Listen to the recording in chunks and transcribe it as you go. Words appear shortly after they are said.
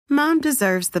Mom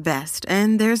deserves the best,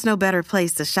 and there's no better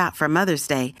place to shop for Mother's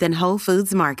Day than Whole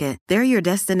Foods Market. They're your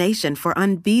destination for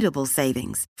unbeatable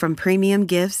savings, from premium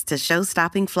gifts to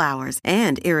show-stopping flowers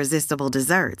and irresistible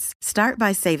desserts. Start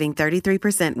by saving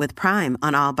 33% with Prime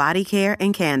on all body care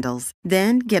and candles.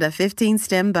 Then get a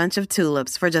 15-stem bunch of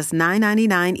tulips for just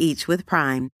 $9.99 each with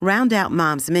Prime. Round out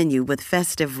Mom's menu with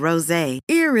festive rosé,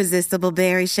 irresistible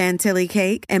berry chantilly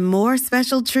cake, and more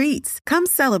special treats. Come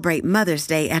celebrate Mother's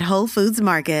Day at Whole Foods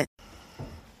Market.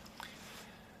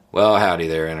 Well, howdy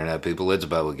there, Internet people. It's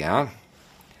Bo again.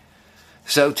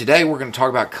 So today we're going to talk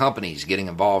about companies getting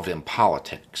involved in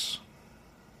politics,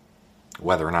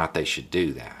 whether or not they should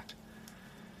do that,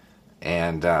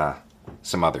 and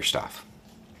some other stuff.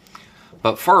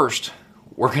 But first,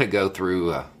 we're going to go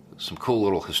through some cool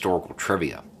little historical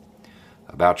trivia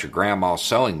about your grandma's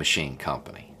sewing machine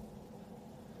company,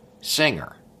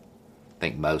 Singer. I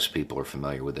think most people are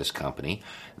familiar with this company.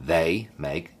 They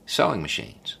make sewing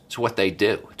machines. It's what they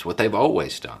do. It's what they've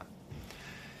always done.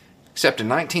 Except in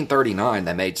 1939,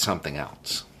 they made something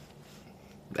else.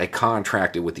 They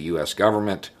contracted with the U.S.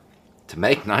 government to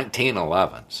make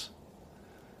 1911s.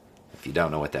 If you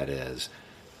don't know what that is,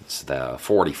 it's the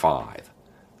 45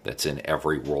 that's in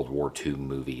every World War II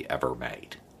movie ever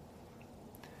made.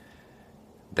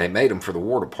 They made them for the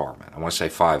War Department. I want to say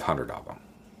 500 of them.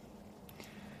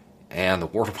 And the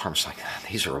War Department's like,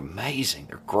 these are amazing.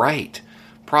 They're great.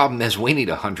 Problem is, we need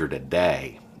 100 a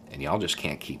day, and y'all just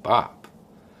can't keep up.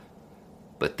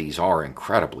 But these are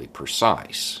incredibly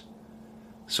precise.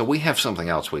 So we have something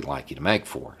else we'd like you to make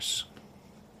for us.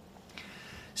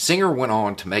 Singer went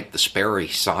on to make the Sperry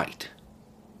sight,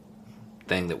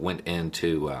 thing that went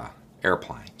into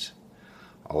airplanes,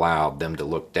 allowed them to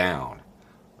look down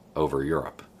over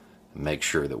Europe and make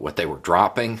sure that what they were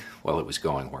dropping, well, it was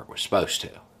going where it was supposed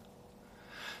to.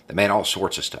 They made all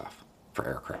sorts of stuff for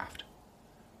aircraft,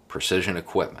 precision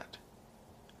equipment.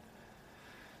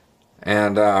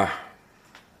 And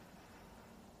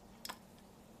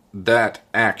that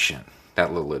action,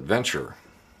 that little adventure,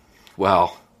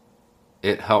 well,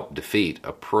 it helped defeat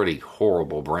a pretty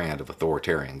horrible brand of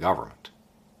authoritarian government.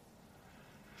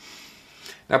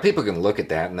 Now, people can look at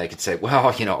that and they could say,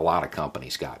 well, you know, a lot of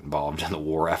companies got involved in the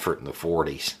war effort in the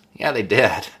 40s. Yeah, they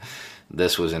did.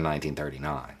 This was in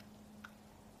 1939.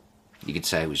 You could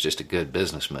say it was just a good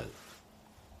business move.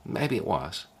 Maybe it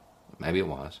was. Maybe it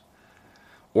was.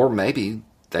 Or maybe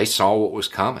they saw what was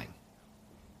coming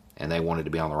and they wanted to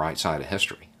be on the right side of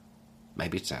history.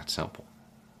 Maybe it's that simple.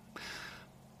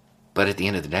 But at the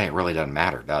end of the day, it really doesn't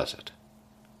matter, does it?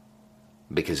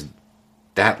 Because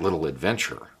that little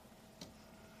adventure,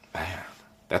 man,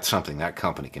 that's something that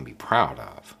company can be proud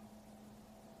of.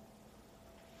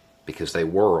 Because they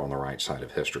were on the right side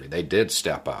of history. They did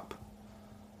step up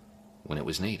when it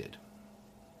was needed.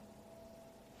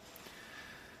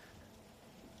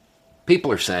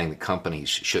 People are saying that companies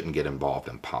shouldn't get involved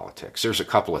in politics. There's a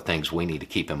couple of things we need to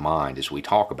keep in mind as we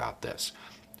talk about this.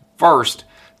 First,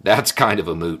 that's kind of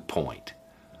a moot point.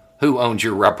 Who owns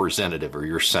your representative or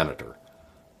your senator?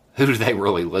 Who do they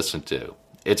really listen to?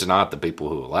 It's not the people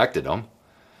who elected them.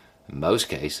 In most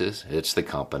cases, it's the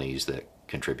companies that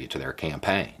contribute to their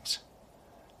campaigns.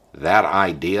 That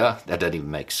idea, that doesn't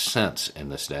even make sense in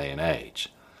this day and age.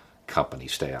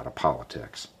 Companies stay out of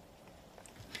politics.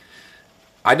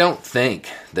 I don't think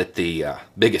that the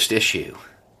biggest issue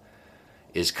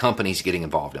is companies getting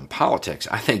involved in politics.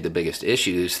 I think the biggest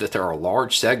issue is that there are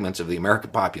large segments of the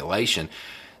American population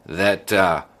that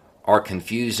are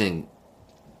confusing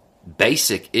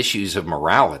basic issues of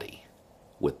morality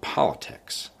with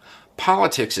politics.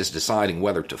 Politics is deciding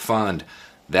whether to fund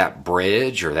that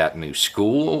bridge or that new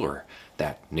school or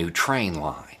that new train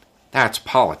line. That's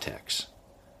politics.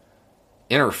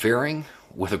 Interfering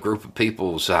with a group of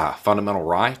people's fundamental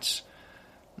rights?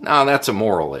 No, that's a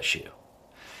moral issue.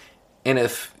 And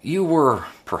if you were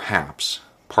perhaps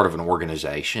part of an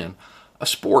organization, a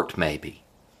sport maybe,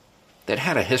 that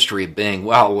had a history of being,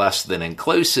 well, less than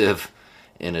inclusive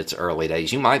in its early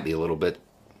days, you might be a little bit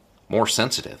more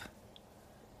sensitive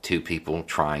to people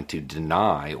trying to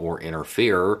deny or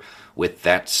interfere with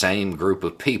that same group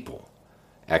of people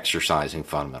exercising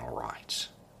fundamental rights.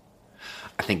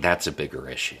 I think that's a bigger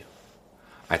issue.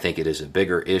 I think it is a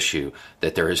bigger issue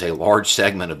that there is a large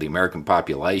segment of the American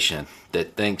population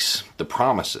that thinks the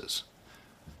promises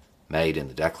made in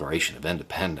the Declaration of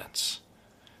Independence,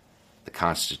 the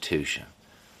Constitution,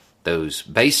 those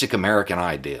basic American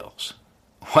ideals,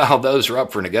 well, those are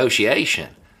up for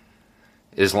negotiation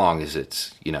as long as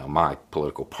it's, my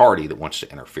political party that wants to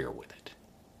interfere with it.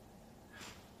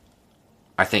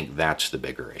 I think that's the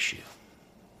bigger issue.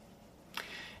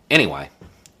 Anyway,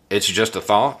 it's just a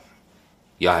thought.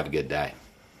 Y'all have a good day.